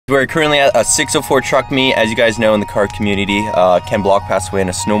We're currently at a 604 truck meet, as you guys know, in the car community. Ken Block passed away in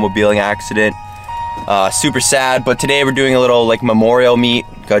a snowmobiling accident. Super sad, but today we're doing a little like memorial meet.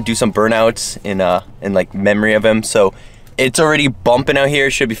 Gotta do some burnouts in like memory of him. So it's already bumping out here.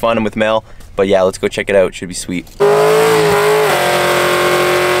 Should be fun. I'm with Mel. But yeah, let's go check it out. Should be sweet.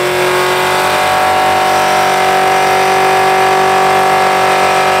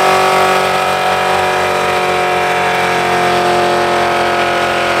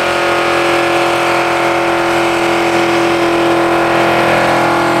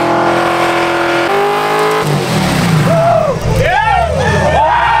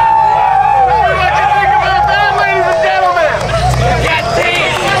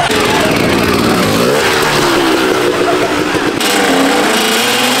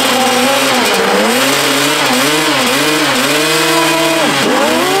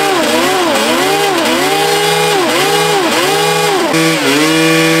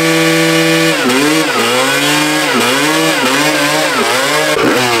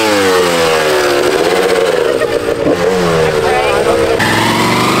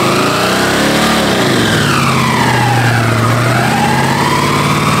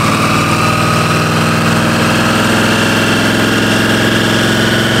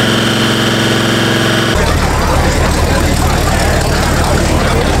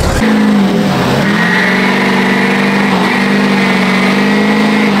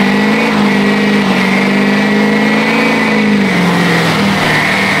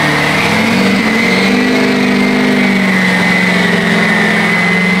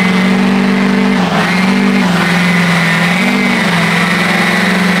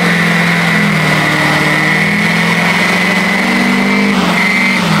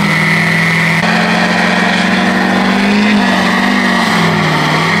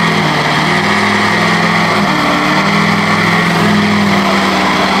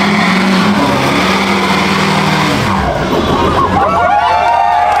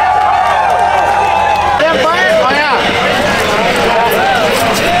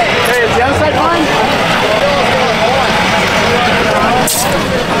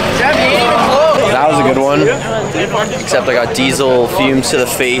 Except I got diesel fumes to the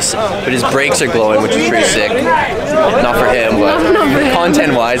face, but his brakes are glowing, which is pretty sick. Not for him, but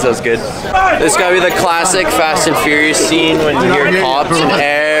content-wise, that was good. This gotta be the classic Fast and Furious scene when you hear cops and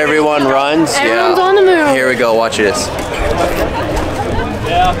everyone runs. Everyone's on the move. Here we go, watch this.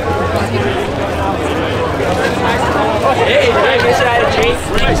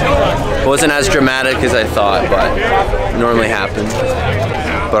 It wasn't as dramatic as I thought, but it normally happens.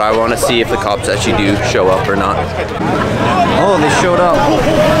 But I want to see if the cops actually do show up or not. Oh, they showed up.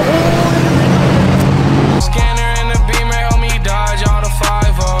 Scanner in the Beamer help me dodge all the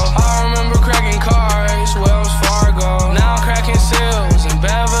 5-0. I remember cracking cars, Wells Fargo. Now cracking seals in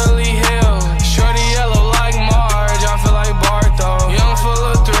Beverly Hills. Shorty yellow like Marge, I feel like Bartho. Young full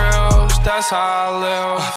of thrills, that's how I live.